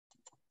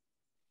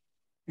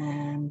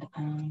And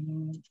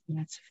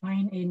let's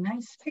find a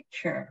nice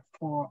picture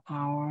for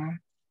our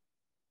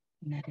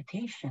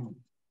meditation.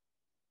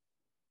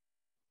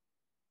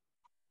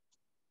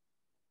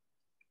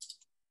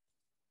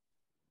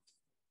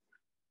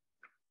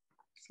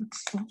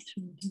 Let's go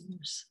through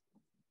yours.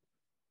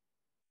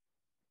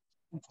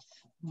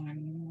 That's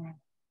one more.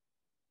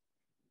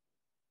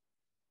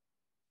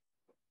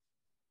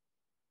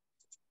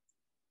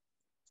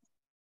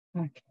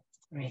 Okay,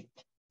 great.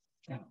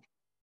 So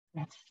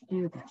let's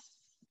do this.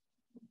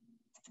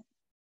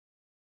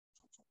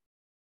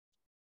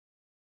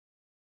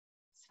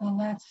 So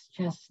let's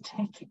just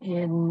take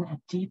in a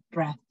deep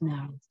breath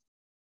now.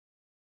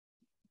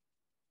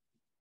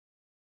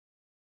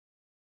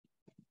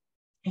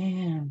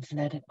 And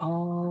let it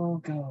all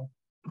go.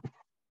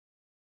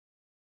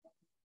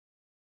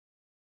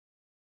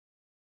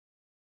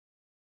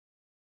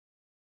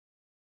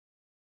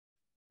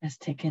 Let's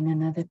take in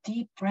another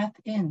deep breath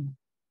in.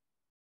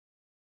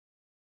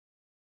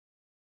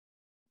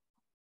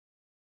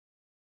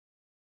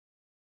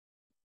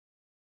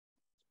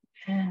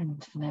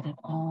 And let it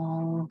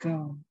all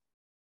go.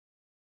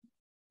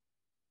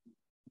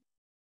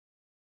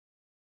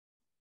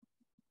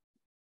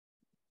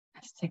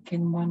 Let's take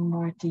in one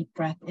more deep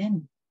breath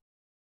in.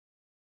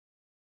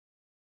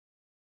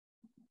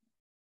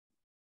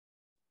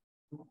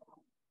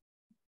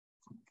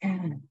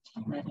 And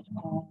let it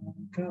all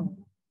go.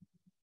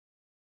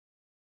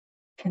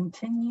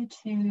 Continue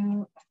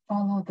to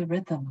follow the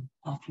rhythm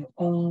of your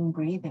own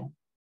breathing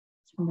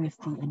with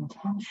the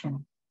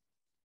intention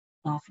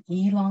of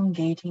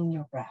elongating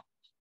your breath.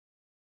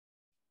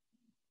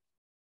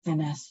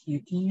 And as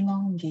you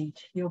elongate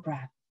your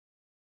breath,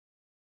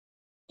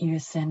 you're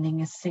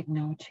sending a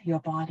signal to your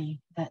body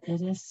that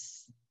it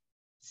is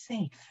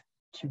safe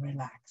to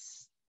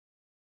relax.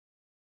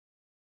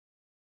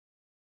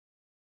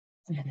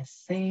 It is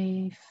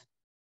safe.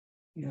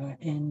 You're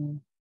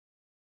in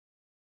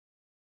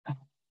a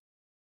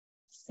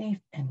safe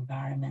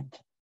environment.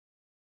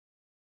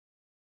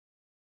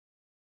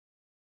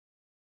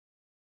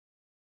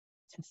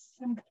 To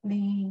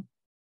simply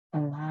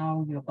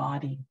allow your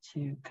body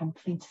to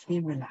completely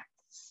relax.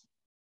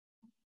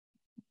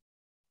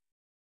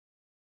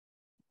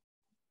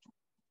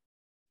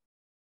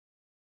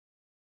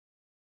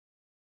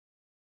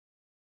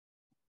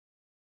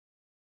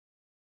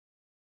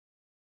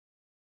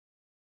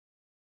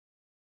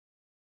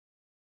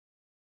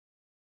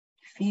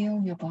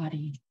 Feel your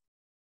body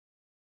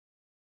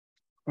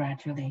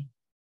gradually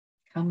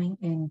coming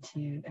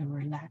into a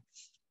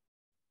relaxed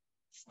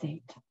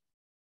state,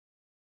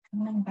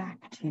 coming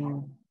back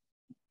to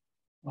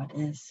what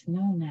is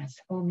known as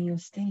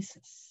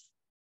homeostasis.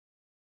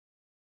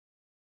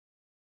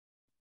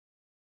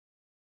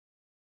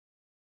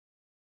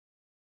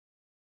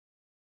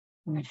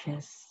 Which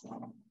is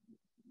a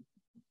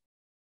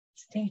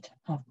state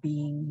of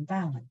being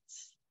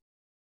balanced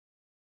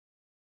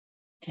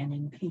and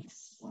in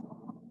peace.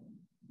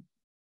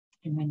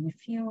 And when you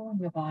feel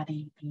your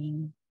body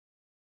being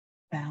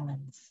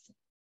balanced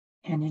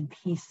and in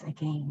peace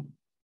again,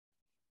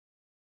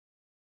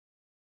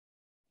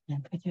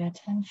 then put your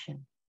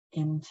attention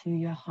into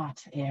your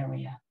heart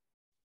area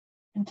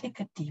and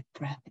take a deep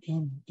breath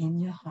in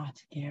your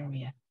heart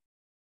area.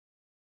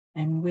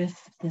 And with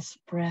this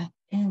breath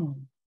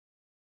in,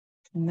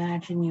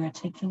 imagine you are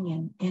taking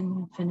in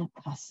infinite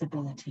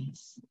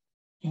possibilities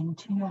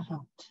into your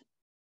heart.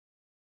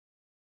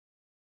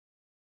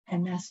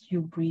 And as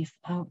you breathe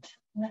out,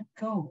 let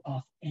go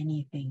of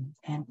anything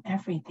and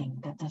everything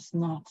that does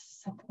not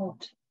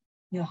support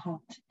your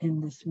heart in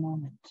this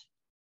moment.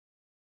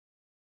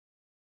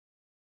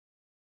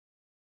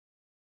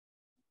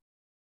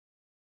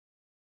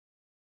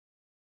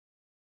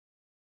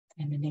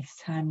 And the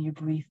next time you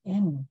breathe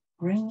in,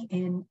 bring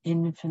in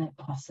infinite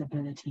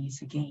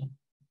possibilities again.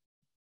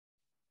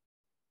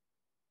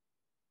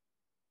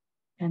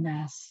 And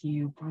as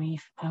you breathe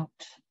out,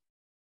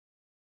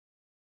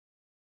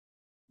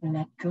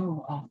 let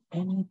go of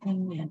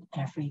anything and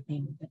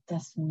everything that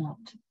does not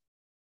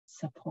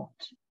support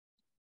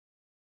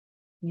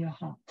your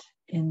heart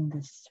in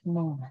this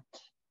moment.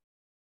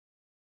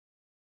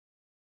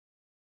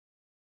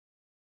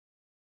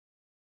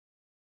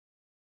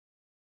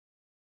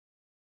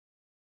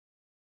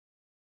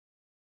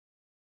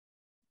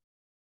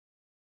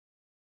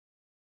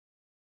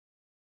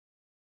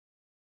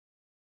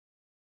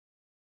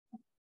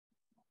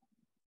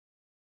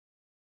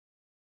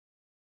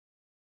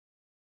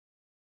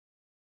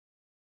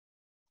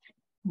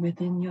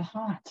 Within your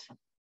heart,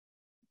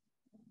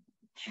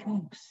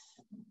 choose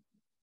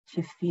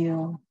to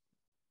feel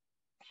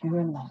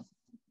pure love.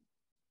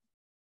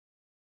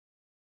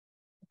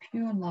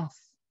 Pure love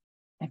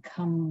that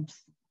comes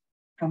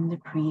from the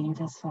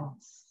Creator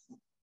Source.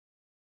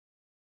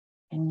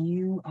 And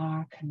you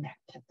are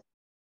connected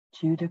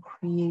to the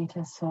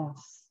Creator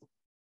Source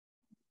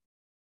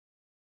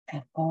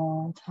at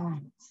all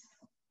times.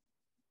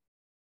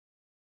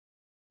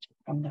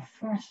 From the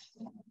first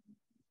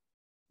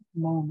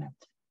moment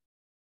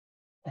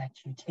that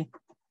you take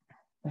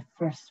the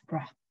first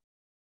breath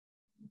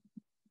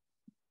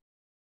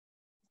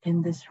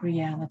in this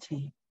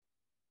reality,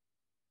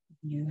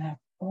 you have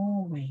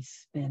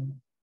always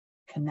been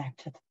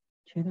connected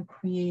to the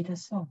Creator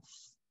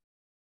Source.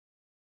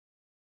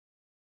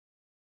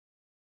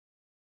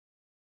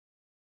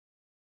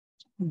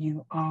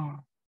 You are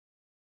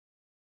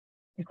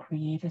the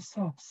Creator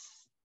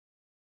Source.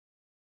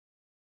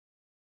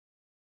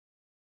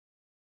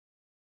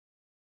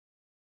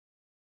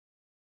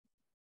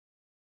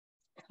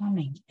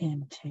 Coming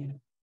into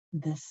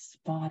this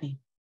body,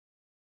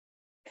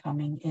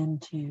 coming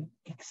into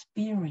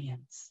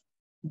experience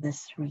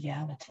this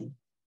reality.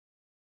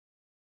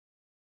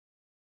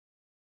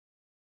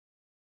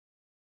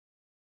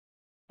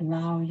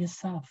 Allow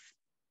yourself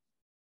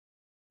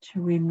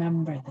to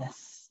remember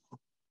this.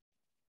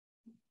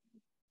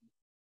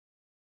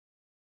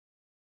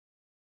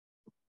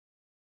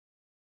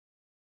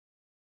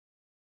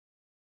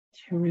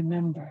 To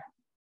remember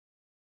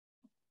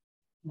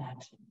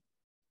that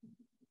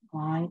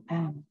I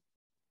am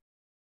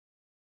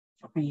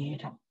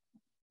Creator.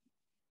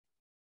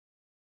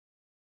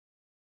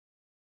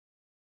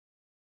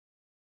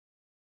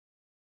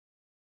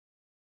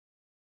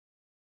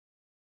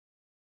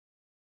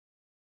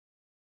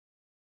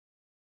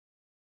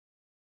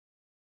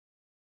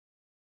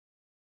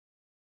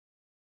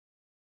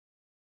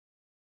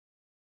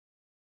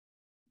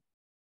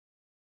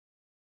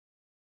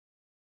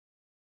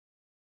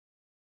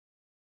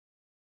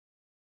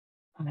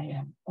 I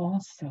am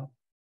also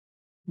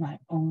my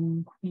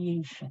own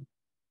creation.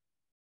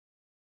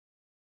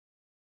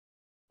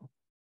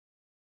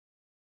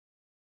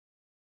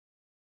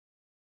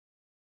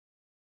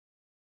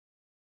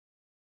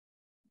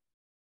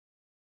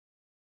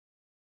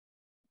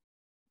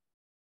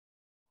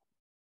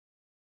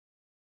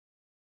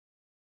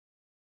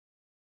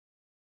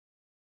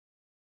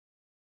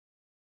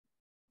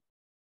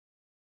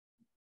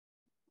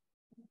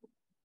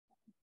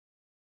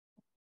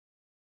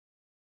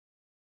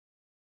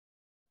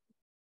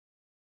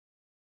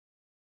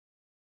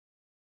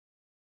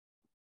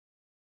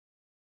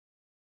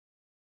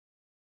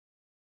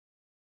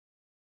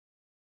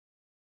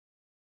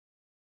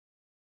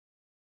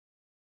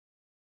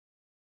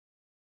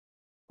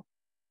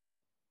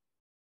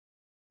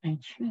 I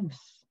choose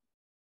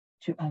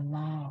to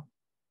allow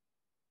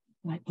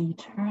my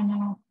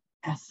eternal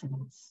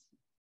essence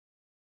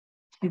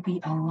to be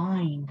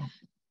aligned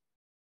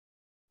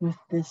with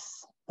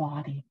this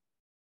body.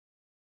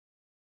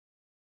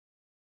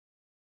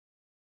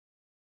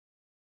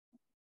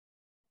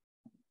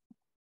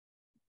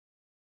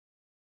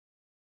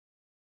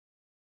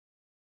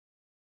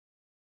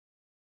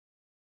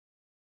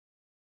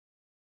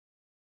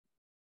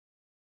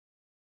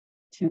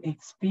 To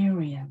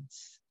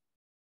experience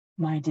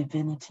my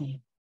divinity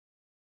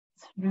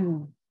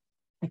through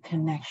the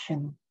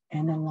connection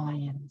and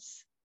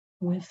alliance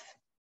with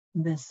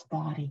this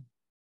body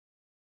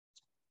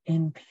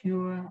in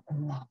pure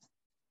love.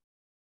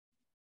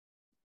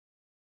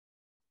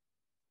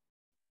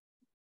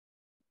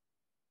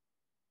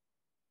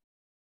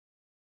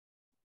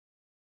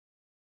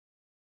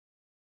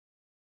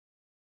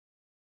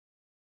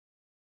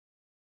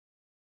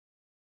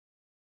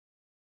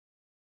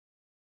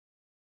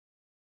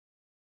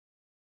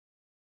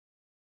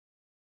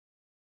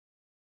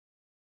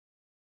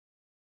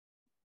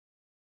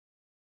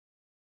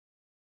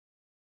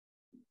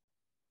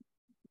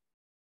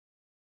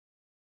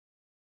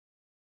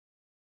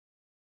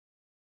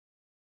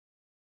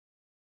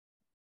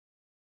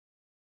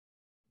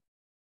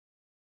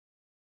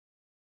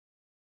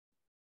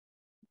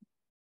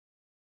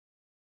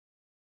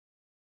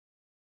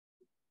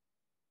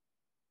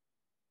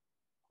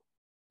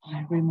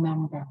 I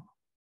remember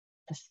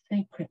the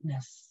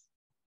sacredness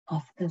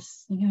of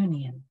this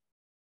union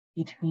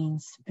between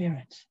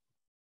spirit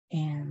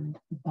and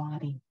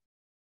body.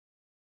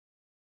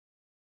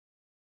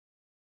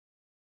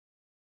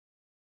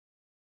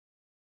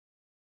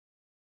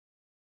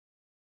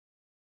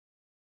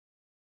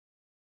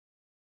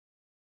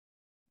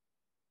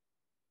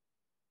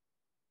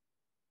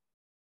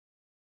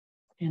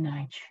 And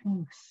I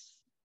choose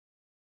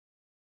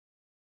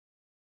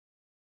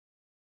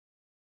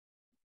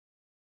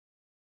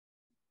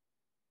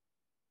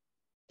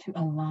to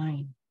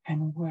align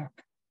and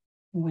work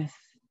with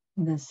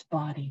this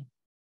body.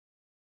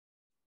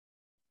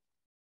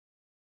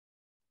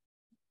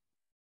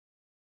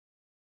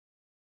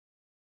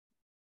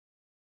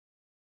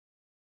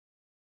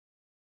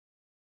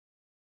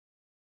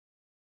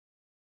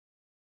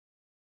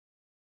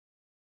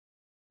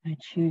 I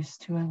choose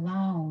to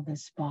allow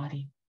this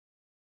body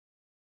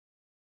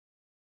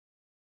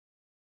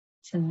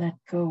to let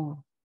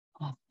go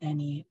of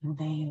any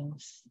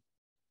veils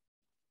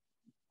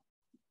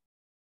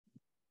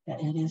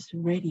that it is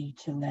ready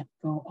to let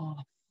go of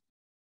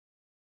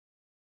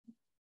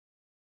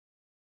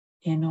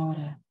in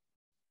order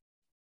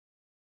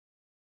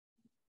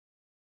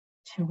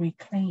to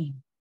reclaim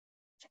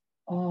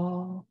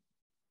all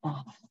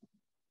of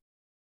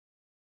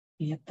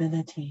the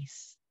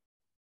abilities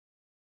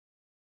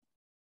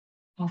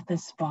of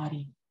this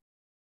body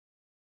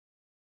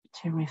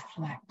to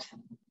reflect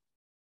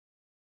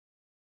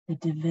the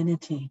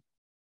divinity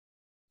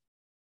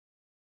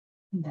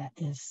that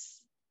is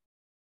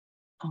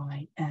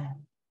I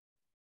am.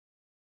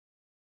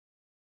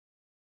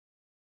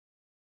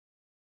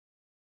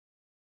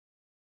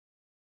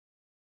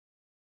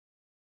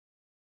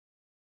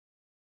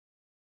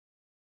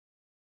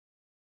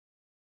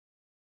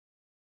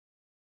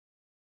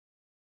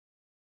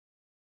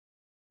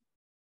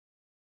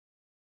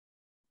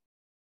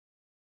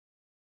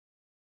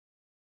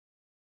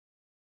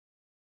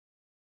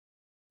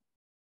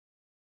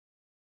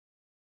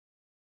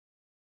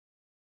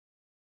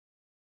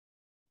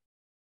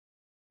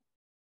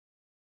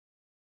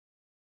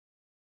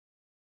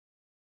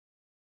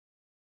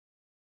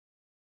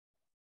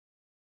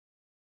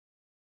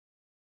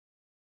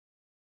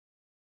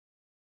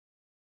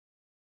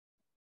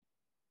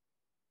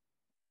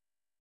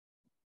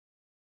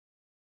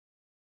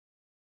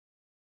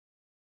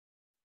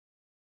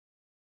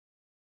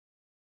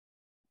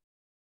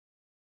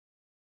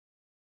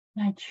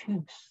 I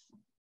choose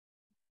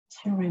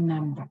to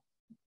remember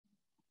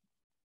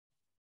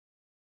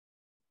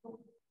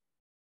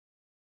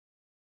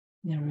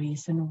the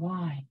reason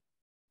why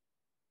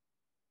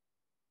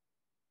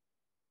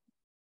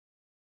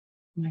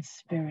my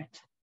spirit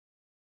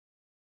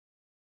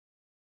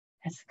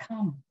has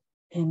come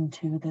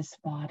into this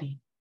body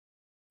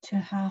to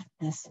have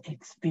this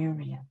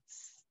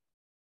experience.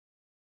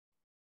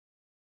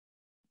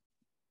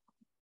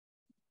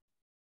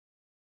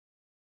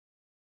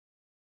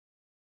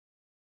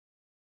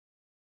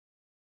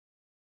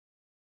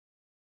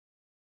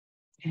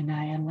 And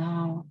I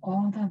allow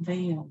all the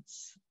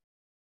veils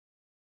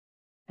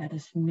that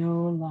is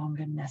no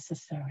longer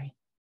necessary.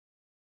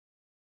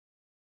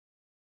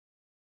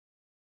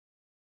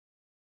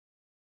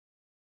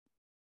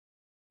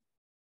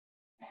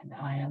 And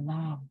I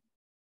allow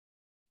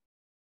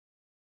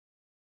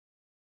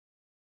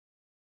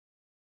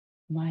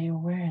my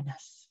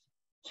awareness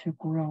to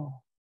grow.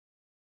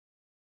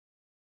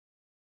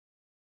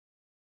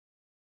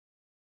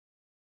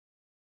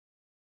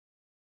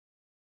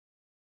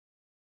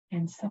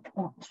 And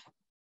support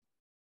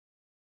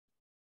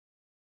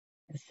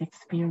this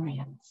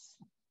experience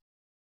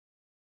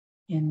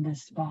in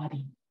this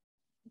body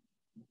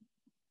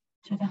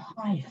to the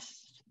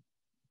highest.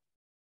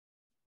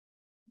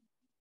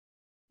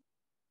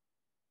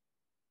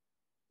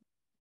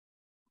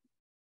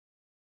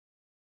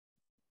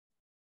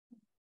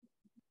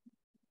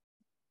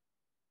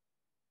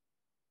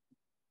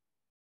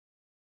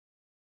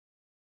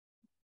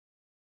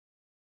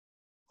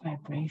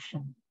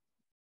 Vibration.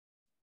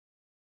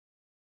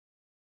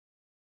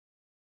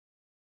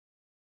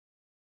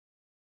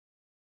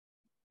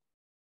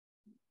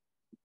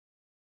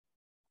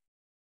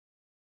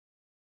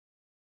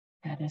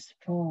 That is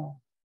for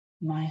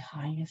my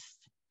highest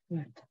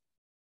good.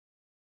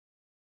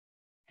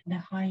 And the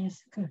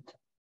highest good,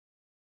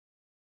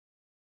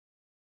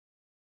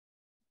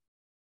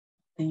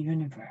 the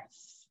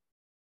universe.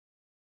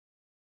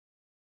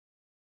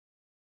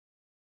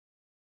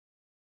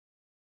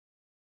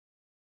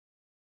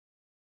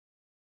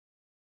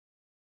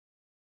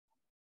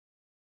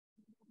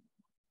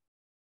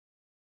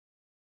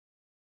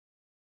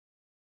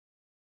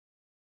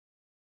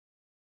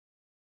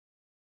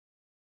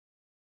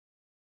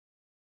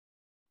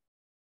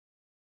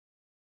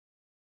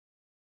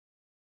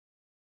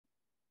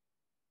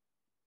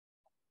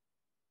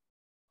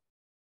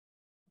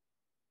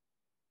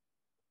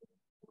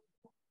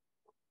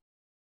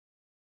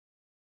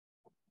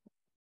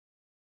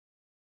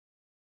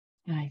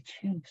 I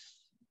choose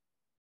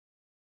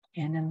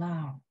and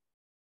allow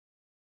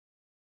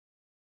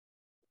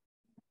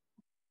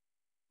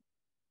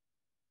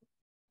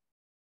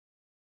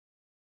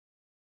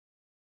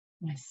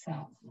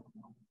myself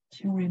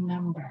to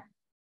remember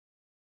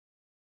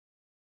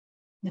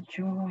the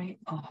joy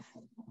of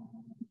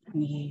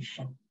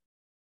creation.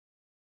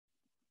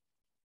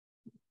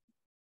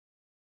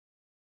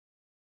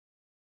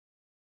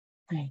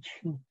 I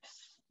choose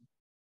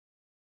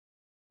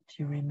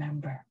to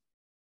remember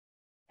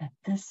that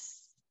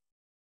this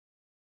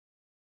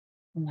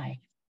life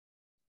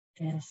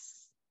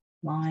is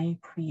my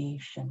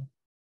creation.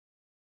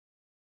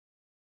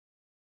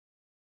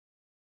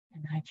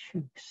 And I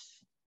choose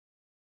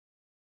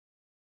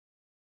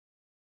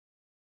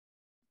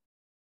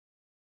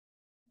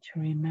to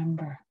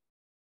remember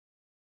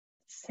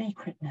the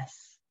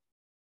sacredness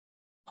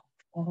of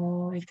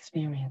all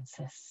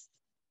experiences,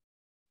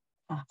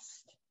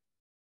 past,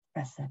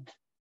 present,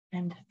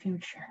 and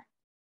future.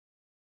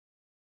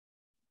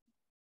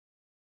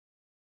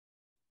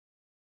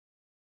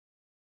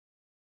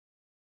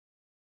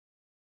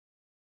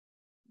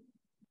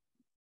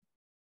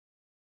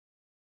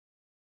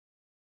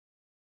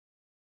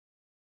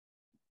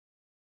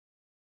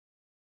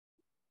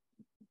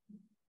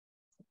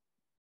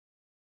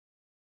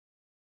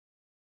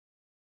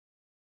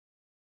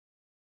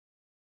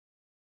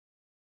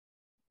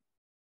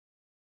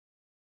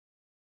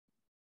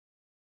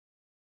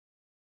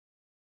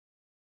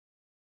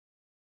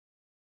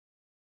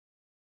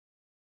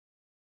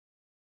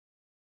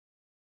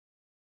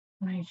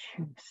 I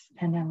choose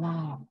and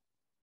allow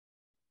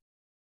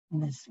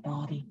this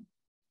body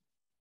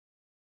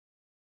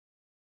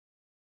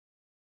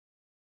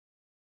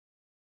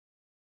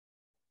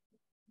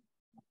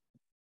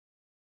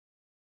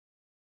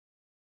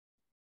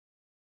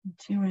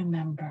to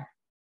remember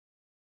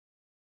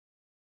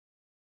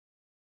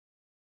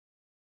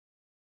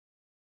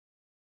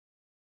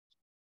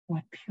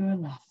what pure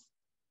love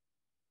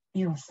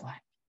feels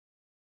like.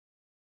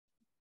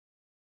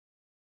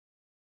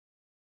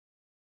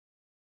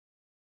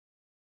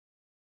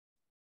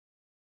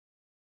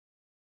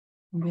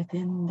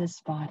 Within this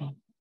body,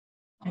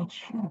 I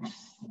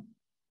choose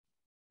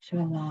to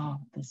allow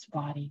this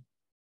body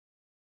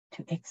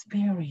to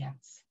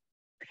experience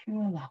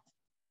pure love.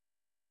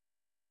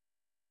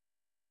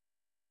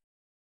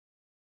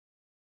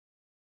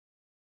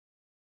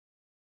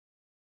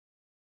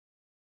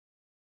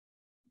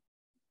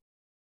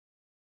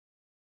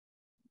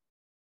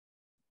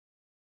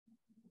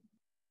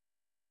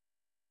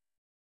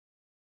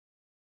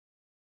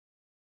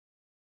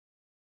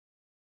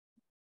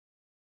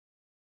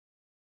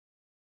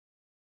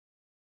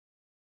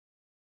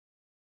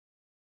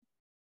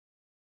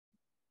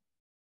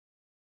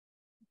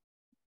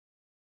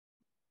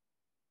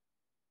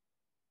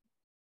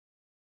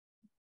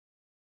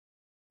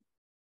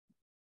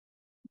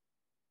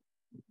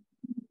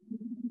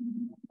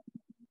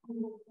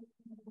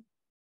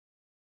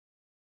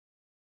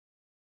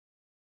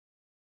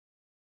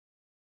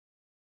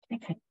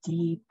 Take a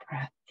deep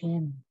breath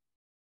in.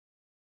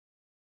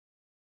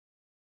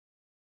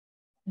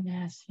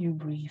 And as you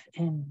breathe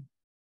in,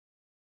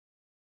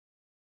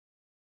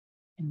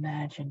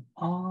 imagine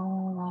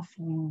all of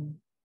you,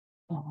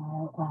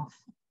 all of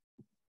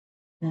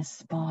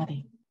this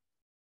body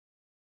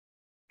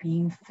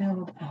being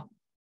filled up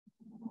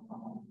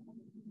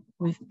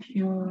with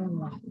pure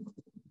love.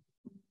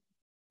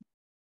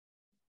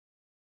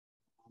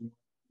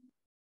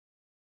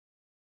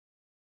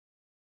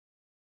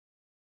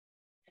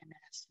 And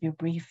as you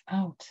breathe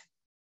out,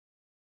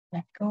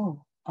 let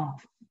go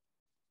of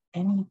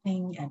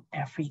anything and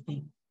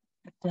everything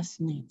that does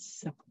need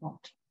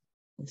support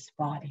this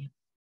body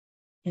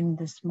in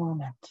this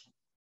moment.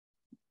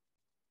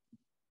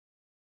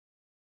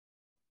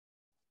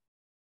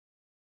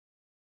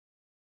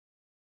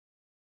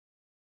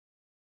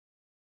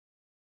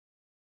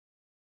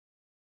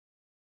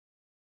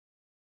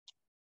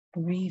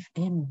 Breathe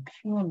in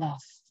pure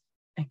love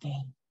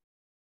again,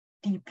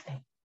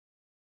 deeply.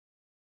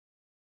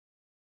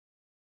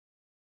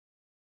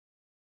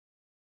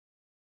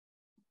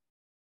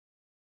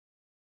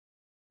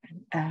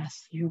 And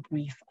as you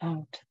breathe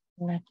out,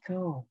 let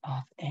go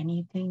of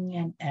anything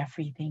and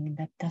everything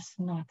that does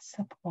not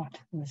support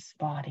this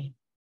body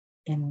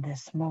in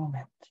this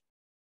moment.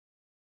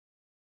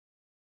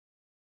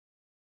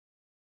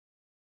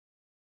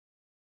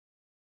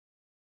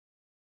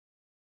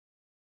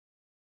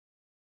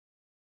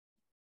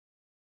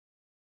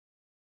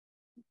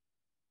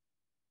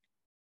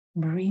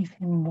 Breathe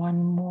in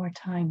one more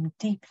time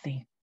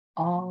deeply,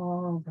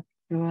 all the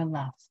pure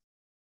love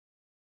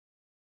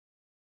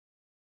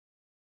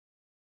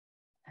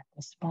that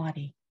this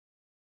body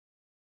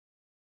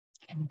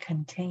can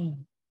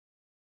contain.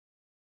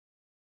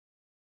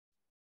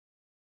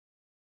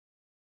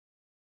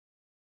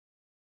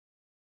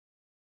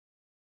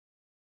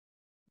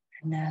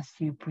 And as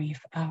you breathe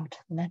out,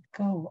 let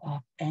go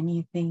of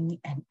anything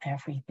and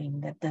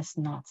everything that does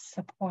not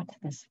support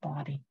this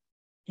body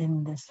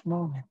in this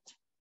moment.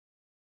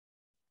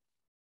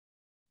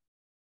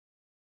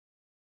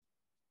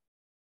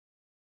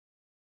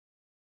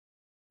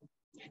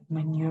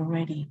 When you're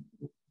ready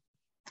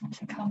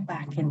to come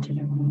back into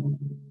the room,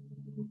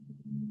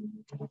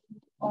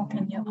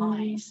 open your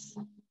eyes